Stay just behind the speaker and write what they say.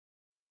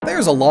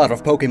There's a lot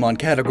of Pokemon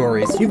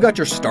categories. You've got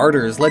your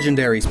starters,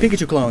 legendaries,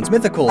 Pikachu clones,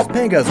 mythicals,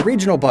 Pangas,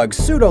 regional bugs,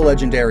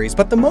 pseudo-legendaries,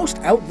 but the most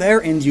out there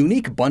and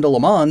unique bundle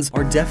of mons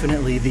are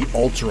definitely the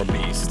Ultra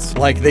Beasts.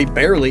 Like, they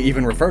barely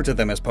even refer to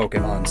them as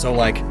Pokemon, so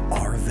like,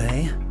 are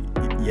they?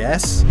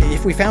 Yes?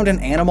 If we found an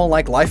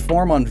animal-like life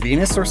form on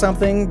Venus or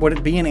something, would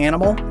it be an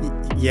animal?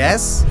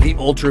 Yes? The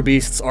Ultra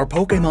Beasts are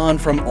Pokemon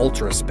from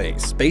Ultra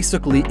Space,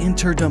 basically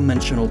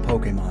interdimensional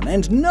Pokemon.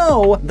 And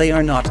no, they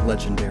are not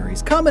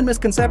legendaries. Common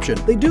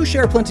misconception. They do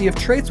share plenty of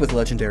traits with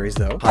legendaries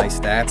though. High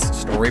stats,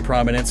 story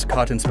prominence,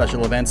 caught in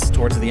special events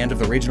towards the end of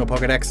the regional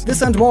Pokedex.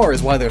 This and more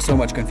is why there's so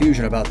much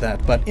confusion about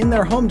that, but in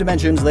their home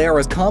dimensions, they are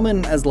as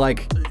common as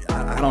like,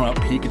 I don't know,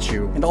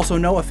 Pikachu. And also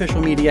no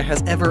official media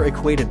has ever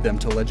equated them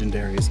to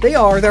legendaries. They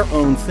are their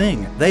own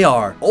thing. They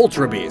are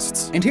Ultra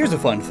Beasts. And here's a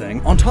fun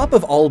thing. On top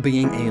of all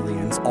being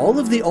aliens, all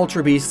of the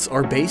Ultra Beasts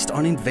are based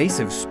on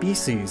invasive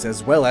species,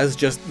 as well as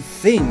just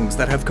things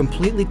that have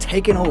completely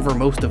taken over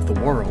most of the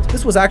world.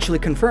 This was actually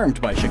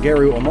confirmed by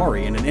Shigeru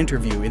Omori in an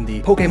interview in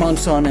the Pokemon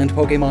Sun and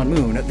Pokemon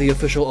Moon, the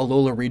official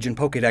Alola Region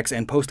Pokédex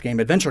and Post-Game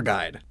Adventure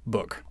Guide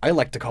book. I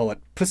like to call it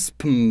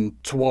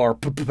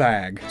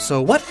Bag.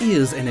 So what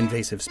is an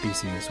invasive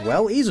species?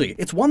 Well, easy.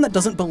 It's one that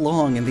doesn't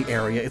belong in the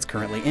area it's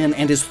currently in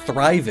and is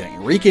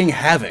thriving, wreaking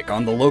havoc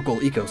on the local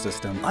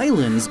ecosystem.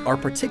 Islands are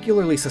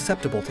particularly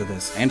susceptible to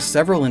this, and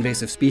several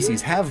invasive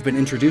species have been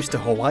introduced to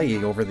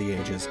Hawaii over the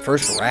ages.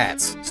 First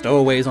rats,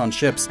 stowaways on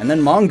ships, and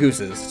then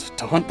mongooses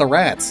to hunt the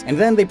rats. And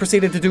then they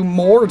proceeded to do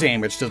more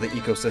damage to the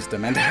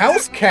ecosystem, and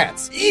house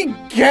cats.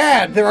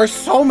 Egad! There are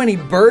so many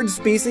bird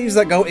species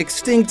that go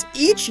extinct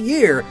each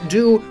year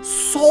due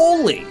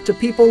solely to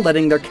people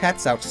letting their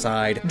cats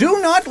outside. Do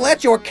not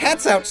let your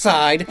cats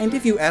outside! And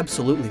if you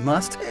absolutely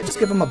must, just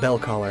give them a bell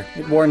collar.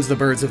 It warns the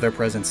birds of their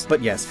presence.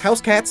 But yes,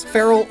 house cats,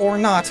 feral or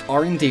not,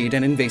 are indeed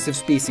an invasive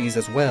species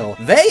as well.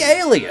 They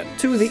alien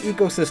to the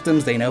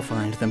ecosystems they now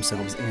find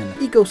themselves in.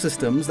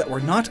 Ecosystems that were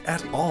not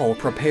at all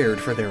prepared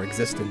for their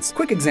existence.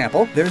 Quick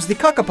example, there's the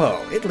kakapo.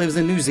 It lives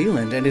in New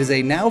Zealand and is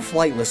a now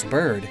flightless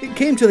bird. It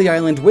came to the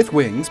island with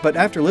wings, but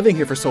after living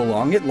here for so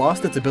long, it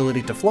lost its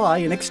ability to fly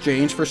in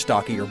exchange for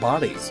stockier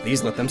bodies.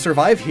 These let them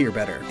survive here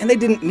better. And they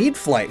didn't need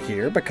flight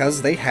here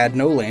because they had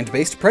no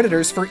land-based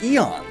predators for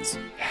eons.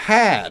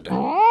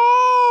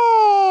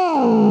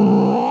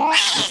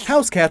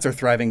 House cats are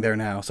thriving there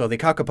now, so the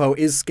kakapo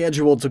is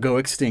scheduled to go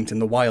extinct in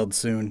the wild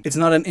soon. It's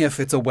not an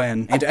if, it's a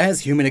when. And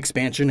as human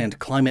expansion and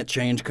climate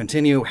change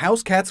continue,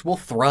 house cats will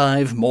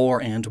thrive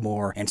more and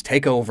more, and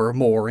take over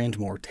more and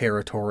more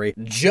territory,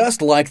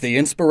 just like the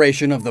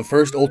inspiration of the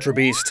first Ultra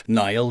Beast,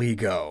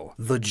 Nihilego,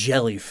 the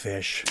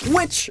jellyfish.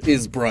 Which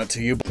is brought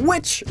to you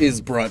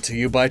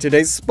by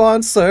today's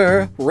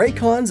sponsor,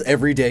 Raycon's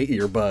Everyday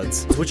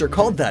Earbuds, which are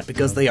called that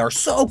because they are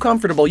so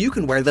comfortable you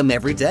can wear them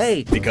every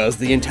day. Because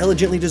the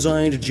intelligently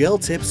designed gel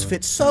tips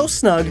fit so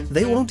snug,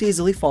 they won't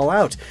easily fall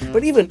out.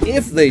 But even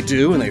if they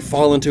do and they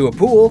fall into a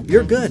pool,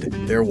 you're good.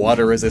 They're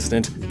water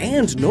resistant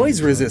and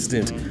noise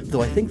resistant,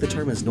 though I think the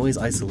term is noise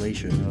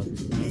isolation.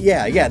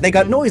 Yeah, they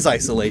got noise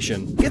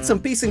isolation. Get some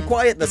peace and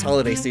quiet this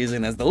holiday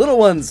season as the little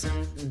ones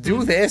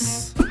do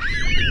this.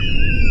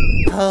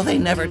 Oh, they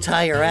never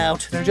tire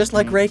out. They're just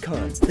like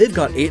Raycons. They've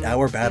got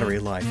 8-hour battery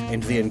life,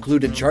 and the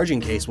included charging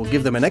case will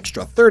give them an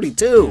extra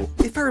 32.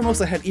 If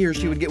Pheramosa had ears,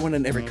 she would get one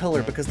in every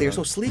color because they are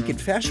so sleek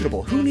and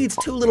fashionable. Who needs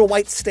 2 little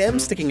white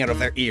stems sticking out of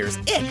their ears?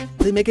 Ick!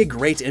 They make a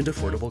great and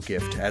affordable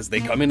gift, as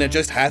they come in at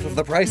just half of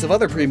the price of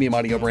other premium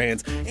audio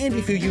brands. And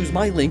if you use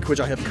my link,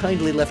 which I have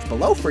kindly left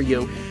below for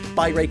you,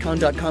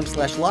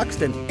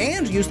 buyraycon.com/Loxton,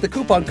 and use the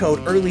coupon code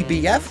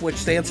EARLYBF, which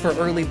stands for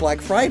Early Black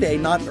Friday,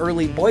 not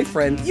Early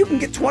Boyfriend, you can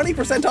get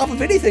 20% off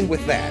of anything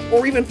with that,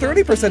 or even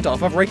 30%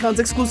 off of Raycon's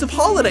exclusive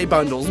holiday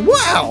bundles.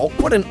 Wow!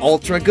 What an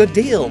ultra good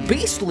deal,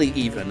 beastly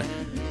even.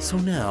 So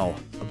now,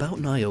 about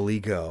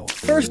Nihilego.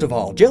 First of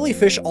all,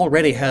 jellyfish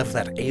already have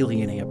that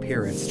alien-y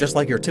appearance, just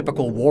like your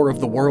typical War of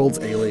the Worlds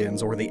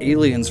aliens or the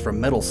aliens from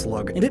Metal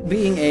Slug, and it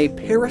being a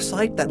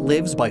parasite that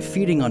lives by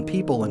feeding on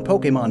people and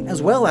Pokemon,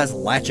 as well as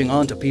latching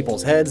onto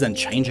people's heads and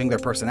changing their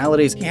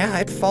personalities. Yeah,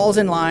 it falls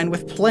in line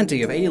with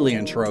plenty of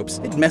alien tropes.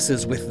 It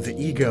messes with the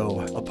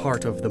ego, a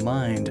part of the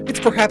mind. It's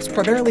perhaps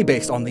primarily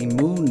based on the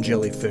moon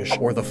jellyfish,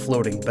 or the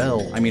floating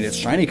bell. I mean, its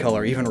shiny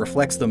color even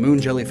reflects the moon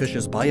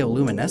jellyfish's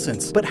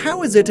bioluminescence. But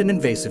how is it an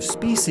invasive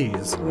species?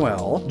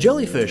 Well,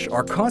 jellyfish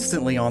are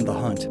constantly on the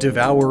hunt,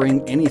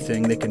 devouring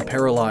anything they can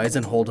paralyze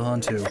and hold on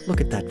to.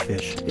 Look at that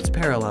fish. It's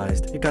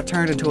paralyzed. It got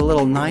turned into a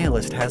little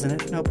nihilist, hasn't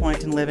it? No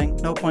point in living.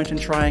 No point in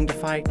trying to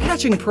fight.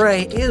 Catching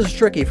prey is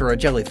tricky for a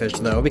jellyfish,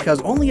 though,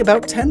 because only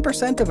about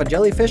 10% of a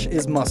jellyfish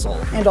is muscle.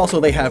 And also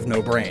they have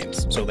no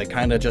brains, so they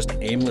kinda just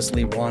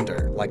aimlessly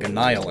wander, like a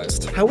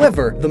nihilist.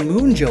 However, the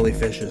moon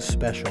jellyfish is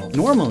special.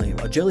 Normally,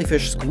 a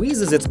jellyfish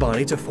squeezes its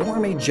body to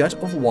form a jet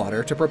of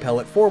water to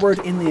propel it forward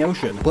in the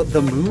ocean, but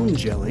the moon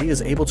jelly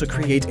is able to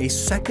create a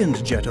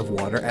second jet of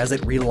water as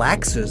it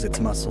relaxes its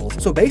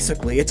muscles. So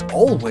basically, it's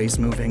always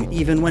moving,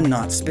 even when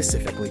not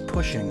specifically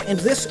pushing. And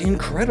this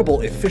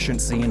incredible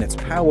efficiency in its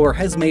power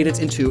has made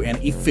it into an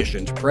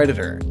efficient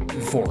predator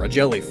for a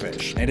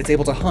jellyfish. And it's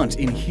able to hunt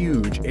in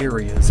huge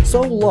areas,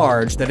 so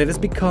large that it has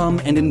become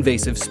an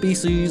invasive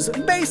species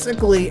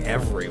basically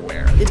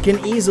everywhere. It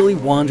can easily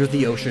wander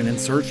the ocean in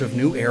search of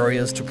new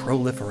areas to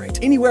proliferate.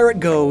 Anywhere it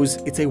goes,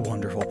 it's a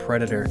wonderful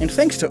predator. And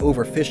thanks to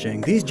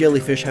overfishing, these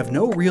jellyfish have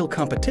no real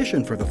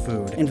competition for the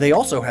food, and they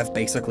also have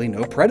basically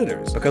no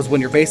predators. Because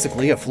when you're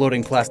basically a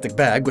floating plastic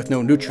bag with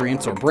no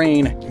nutrients or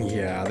brain,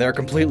 yeah, they're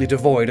completely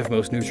devoid of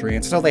most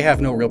nutrients, so they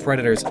have no real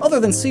predators, other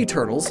than sea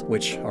turtles,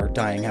 which are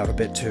dying out a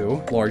bit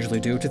too, largely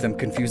due to them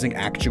confusing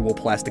actual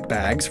plastic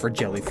bags for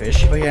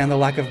jellyfish. But yeah, and the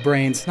lack of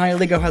brains.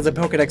 Nihilego has a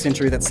Pokedex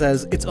entry that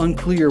says it's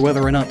unclear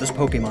whether or not this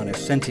Pokemon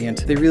is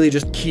sentient. They really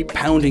just keep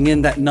pounding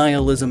in that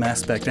nihilism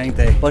aspect, ain't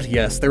they? But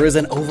yes, there is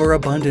an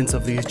overabundance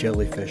of these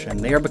jellyfish, and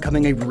they are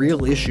becoming a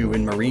real issue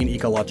in marine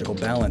ecological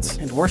balance.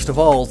 And worst of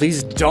all,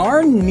 these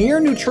darn near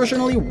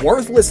nutritionally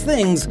worthless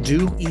things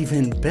do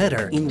even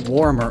better in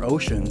warmer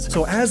oceans.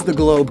 So as the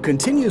globe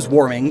continues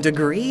warming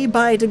degree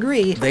by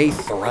degree, they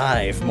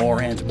thrive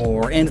more and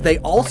more, and they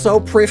also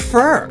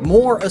prefer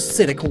more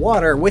acidic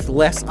water with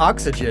less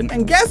oxygen.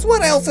 And guess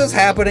what else is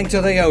happening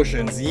to the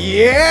oceans?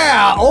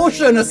 Yeah,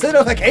 ocean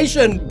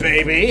acidification,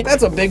 baby!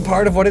 That's a big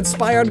part of what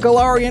inspired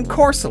Galarian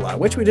Corsola,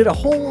 which we did a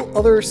whole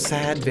other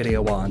sad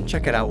video on.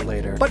 Check it out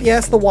later. But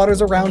yes, the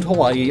waters around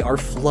Hawaii are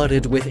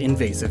flooded with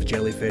invasive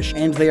jellyfish,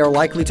 and they are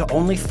likely to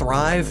only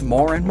thrive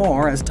more and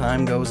more as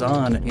time goes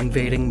on,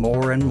 invading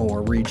more and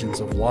more regions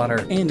of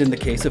water. And in the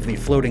case of the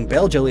floating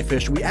bell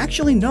jellyfish, we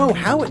actually know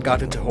how it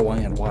got into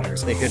Hawaiian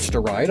waters. They hitched a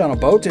ride on a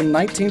boat in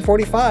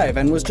 1945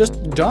 and was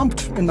just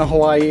dumped in the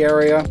Hawaii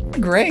area.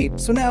 Great.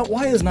 So now,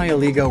 why is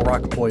Nihilego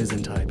rock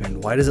poison type,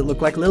 and why does it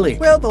look like Lily?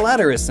 Well, the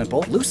latter is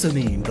simple.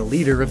 Lusamine, the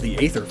leader of the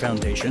Aether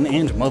Foundation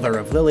and mother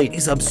of Lily,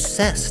 is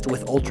obsessed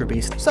with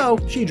ultrabeast, so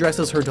she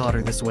dresses her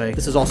daughter this way.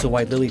 This is also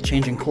why Lily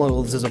changing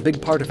clothes is a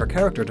big part of her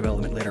character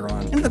development later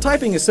on. And the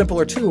typing is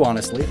simpler too,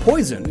 honestly.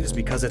 Poison is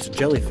because it's a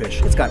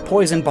jellyfish. It's got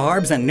poison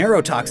barbs and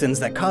neurotoxins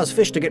that cause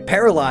fish to get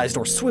paralyzed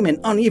or swim in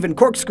uneven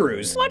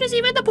corkscrews. What is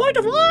even the point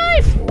of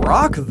life?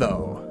 Rock,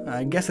 though.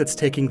 I guess it's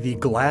taking the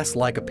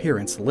glass-like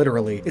appearance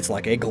literally. It's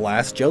like a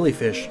glass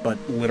jellyfish, but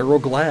literal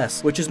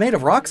glass, which is made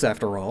of rocks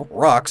after all.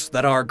 Rocks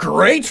that are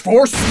great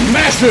for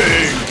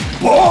smashing!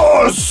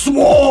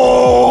 Buzzwole!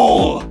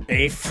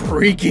 A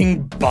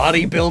freaking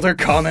bodybuilder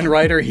Kamen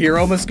Rider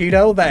hero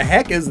mosquito? The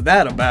heck is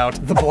that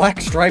about? The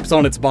black stripes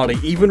on its body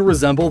even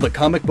resemble the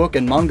comic book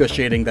and manga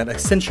shading that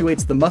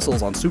accentuates the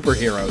muscles on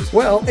superheroes.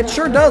 Well, it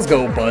sure does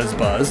go buzz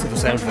buzz, the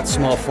sound that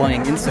small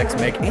flying insects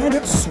make, and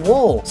it's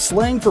swole,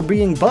 slang for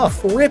being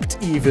buff, ripped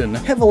even,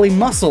 heavily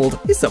muscled.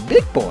 It's a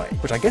big boy,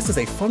 which I guess is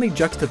a funny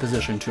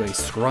juxtaposition to a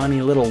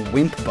scrawny little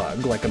wimp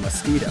bug like a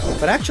mosquito.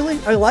 But actually,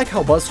 I like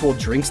how Buzzwole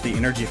drinks the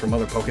energy from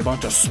other Pokemon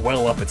to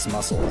swell up its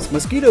muscles.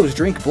 Mosquitoes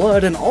drink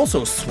blood and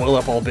also swell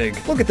up all big.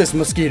 Look at this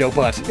mosquito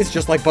butt. It's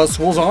just like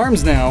Buzzwole's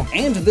arms now.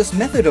 And this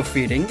method of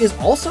feeding is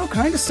also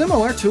kind of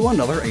similar to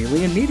another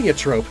alien media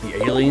trope.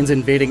 The aliens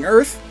invading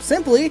Earth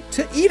simply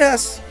to eat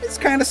us. It's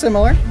kind of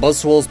similar.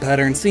 Buzzwole's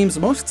pattern seems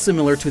most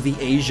similar to the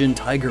Asian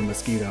tiger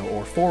mosquito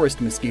or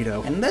forest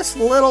mosquito, and this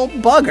little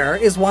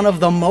bugger is one of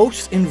the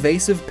most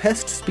invasive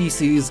pest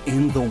species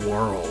in the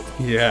world.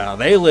 Yeah,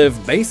 they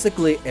live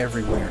basically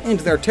everywhere, and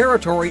their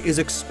territory is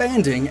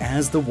expanding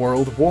as the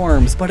world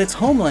warms, but its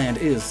homeland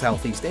is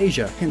Southeast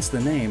Asia, hence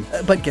the name.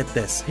 But get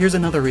this, here's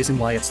another reason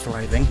why it's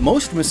thriving.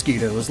 Most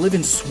mosquitoes live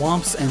in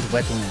swamps and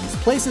wetlands,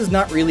 places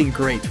not really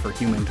great for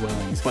human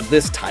dwellings. But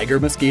this tiger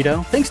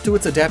mosquito, thanks to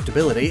its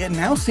adaptability, it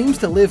now seems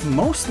to live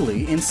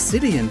mostly in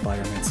city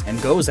environments,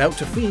 and goes out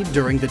to feed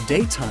during the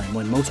daytime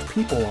when most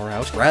people are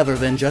out, rather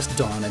than just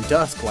dawn and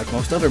dusk like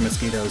most other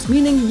mosquitoes.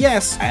 Meaning,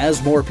 yes,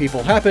 as more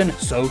people happen,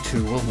 so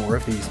too will more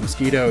of these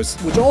mosquitoes,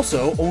 which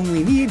also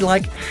only need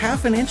like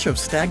half an inch of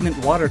stagnant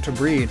water to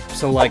breed.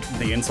 So like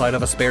the inside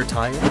of a spare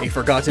tire, a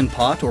forgotten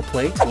pot or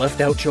plate,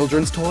 left out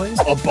children's toys,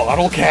 a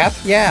bottle cap.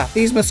 Yeah,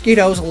 these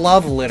mosquitoes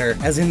love litter,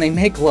 as in they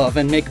make love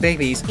and make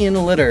babies in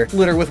litter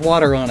with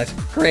water on it.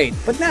 Great.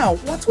 But now,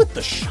 what's with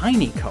the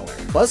shiny color?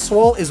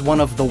 Buzzwole is one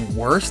of the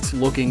worst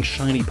looking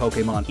shiny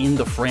Pokemon in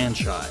the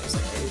franchise.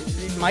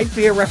 It might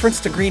be a reference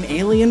to green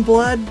alien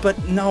blood, but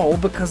no,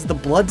 because the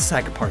blood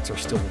sac parts are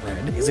still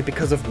red. Is it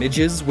because of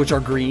midges, which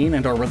are green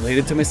and are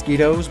related to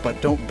mosquitoes,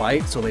 but don't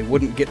bite, so they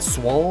wouldn't get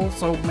swole,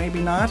 so maybe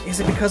not? Is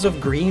it because of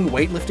green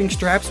weightlifting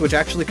straps, which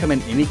actually come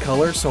in any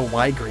color, so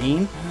why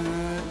green?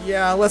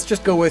 Yeah, let's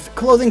just go with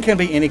clothing can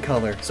be any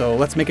color, so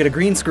let's make it a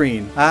green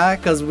screen.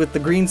 Cause with the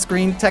green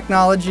screen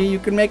technology, you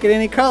can make it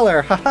any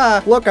color.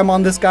 Haha, look, I'm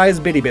on this guy's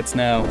bitty bits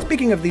now.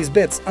 Speaking of these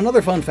bits,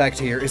 another fun fact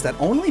here is that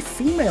only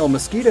female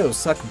mosquitoes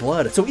suck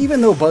blood. So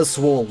even though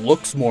Buzzwole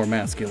looks more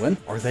masculine,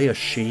 are they a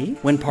she?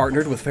 When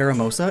partnered with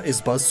Pheramosa,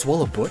 is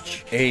Buzzwole a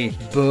butch? A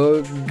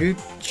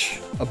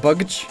bugch? A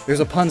bugch? There's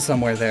a pun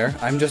somewhere there.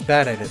 I'm just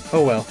bad at it.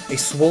 Oh well, a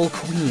swole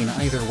queen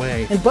either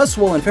way. And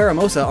Buzzwole and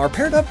Pheramosa are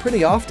paired up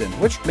pretty often,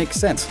 which makes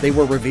sense. They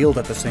were revealed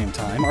at the same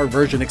time, are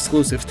version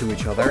exclusives to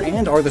each other,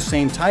 and are the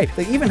same type.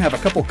 They even have a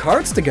couple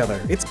cards together.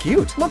 It's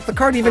cute. Look, the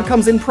card even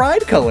comes in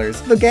pride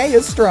colors. The gay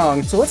is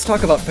strong. So let's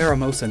talk about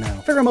Pheramosa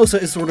now.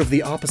 Pheramosa is sort of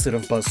the opposite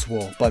of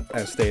Buzzwole, but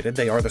as stated,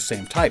 they are the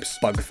same types.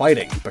 Bug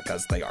fighting,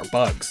 because they are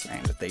bugs,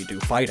 and they do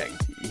fighting.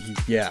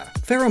 Yeah.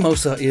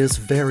 Pheramosa is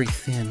very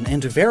thin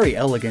and very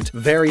elegant,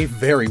 very,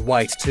 very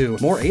white too.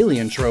 More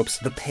alien tropes.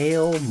 The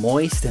pale,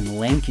 moist, and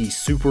lanky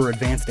super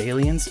advanced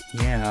aliens?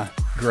 Yeah.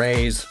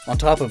 Grays. On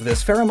top of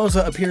this,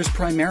 Pheramosa appears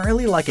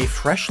primarily like a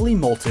freshly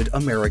molted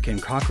American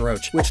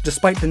cockroach, which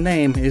despite the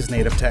name is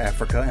native to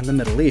Africa and the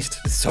Middle East.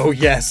 So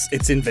yes,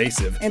 it's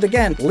invasive. And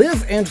again,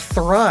 live and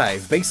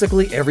thrive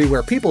basically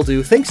everywhere people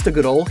do thanks to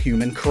good old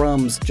human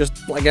crumbs,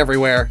 just like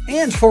everywhere.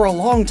 And for a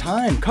long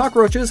time,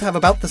 cockroaches have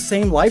about the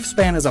same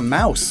lifespan as a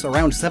mouse,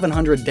 around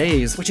 700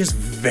 days, which is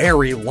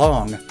very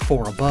long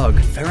for a bug.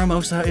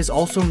 Pheramosa is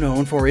also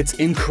known for its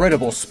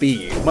incredible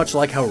speed, much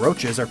like how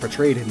roaches are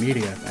portrayed in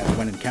media, as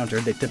when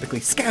encountered they typically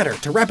scatter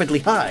to rapidly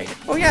hide.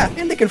 Oh yeah,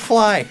 and they can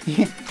fly.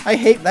 I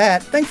hate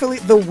that. Thankfully,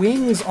 the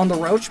wings on the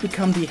roach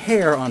become the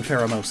hair on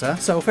Pheramosa,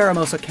 so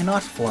Pheramosa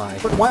cannot fly.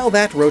 But while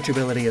that roach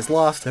ability is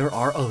lost, there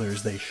are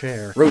others they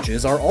share.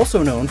 Roaches are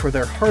also known for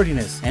their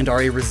hardiness, and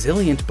are a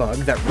resilient bug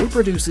that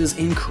reproduces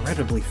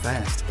incredibly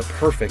fast. The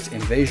perfect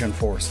invasion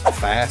force.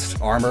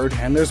 Fast, armored,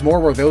 and there's more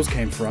where those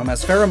came from,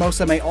 as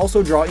Pheramosa may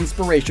also draw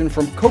inspiration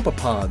from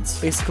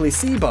copepods, basically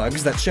sea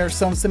bugs that share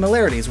some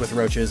similarities with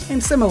roaches,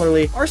 and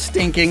similarly are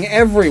stinking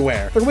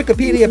everywhere. Their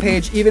Wikipedia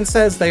page even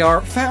says they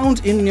are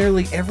found in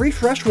nearly every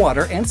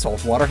freshwater and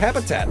saltwater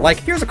habitat. Like,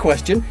 here's a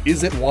question,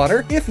 is it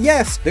water? If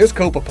yes, there's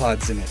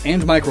copepods in it,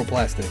 and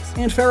microplastics.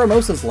 And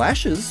Pheramosa's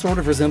lashes sort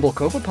of resemble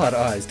copepod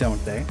eyes,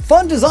 don't they?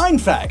 Fun design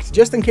fact,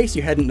 just in case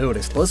you hadn't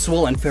noticed,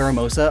 Buzzwole and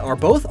Pheramosa are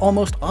both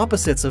almost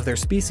opposites of their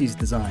species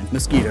design.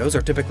 Mosquitoes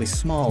are typically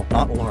small,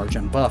 not large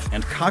and buff,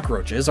 and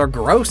cockroaches are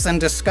gross and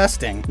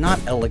disgusting, not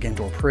elegant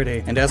or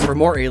pretty. And as for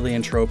more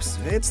alien tropes,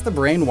 it's the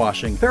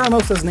brainwashing.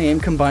 Pheramosa's name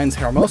combines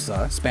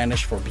hermosa,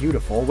 Spanish for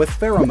beautiful, with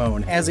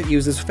pheromone, as it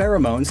uses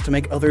pheromones to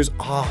make others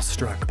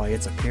awestruck by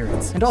its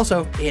appearance. And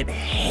also, it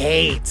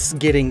hates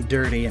getting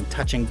dirty and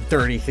touching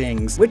dirty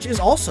things, which is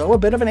also a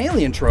bit of an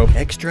alien trope.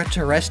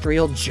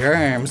 Extraterrestrial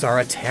germs are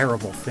a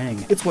terrible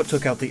thing. It's what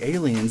took out the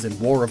aliens in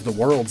War of the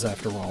Worlds,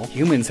 after all.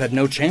 Humans had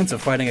no chance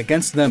of fighting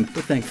against them,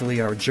 but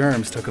thankfully our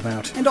germs took them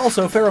out. And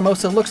also,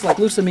 Pheramosa looks like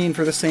lucamine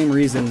for the same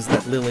reasons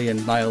that Lily and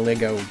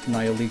Nihilego,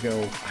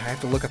 I have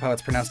to look up how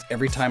it's pronounced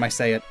every time I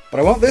say it, but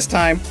I won't this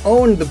time.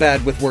 Own the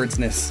bad with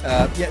wordsness.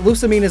 Yeah,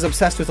 lucamine is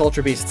obsessed with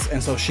ultrabeasts,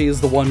 and so she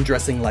is the one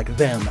dressing like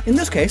them. In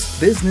this case,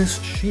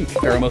 business chic.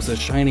 Pheramosa's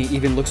shiny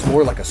even looks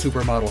more like a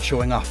supermodel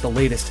showing off the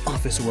latest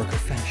office worker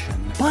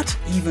fashion. But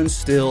even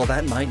still,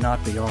 that might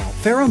not be all.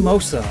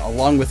 Pheramosa,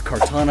 along with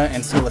Cartana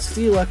and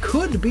Celesteela,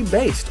 could be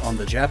based on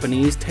the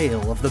Japanese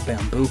tale of the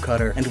bamboo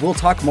cutter, and we'll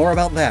talk more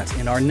about that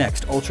in our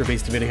next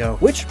ultrabeast video,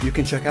 which you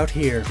can check out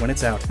here when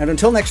it's out. And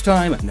until next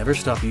time, never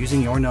stop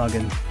using your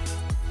noggin.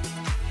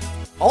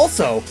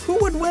 Also, who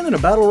would win in a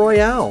battle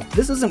royale?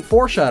 This isn't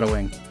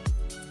foreshadowing.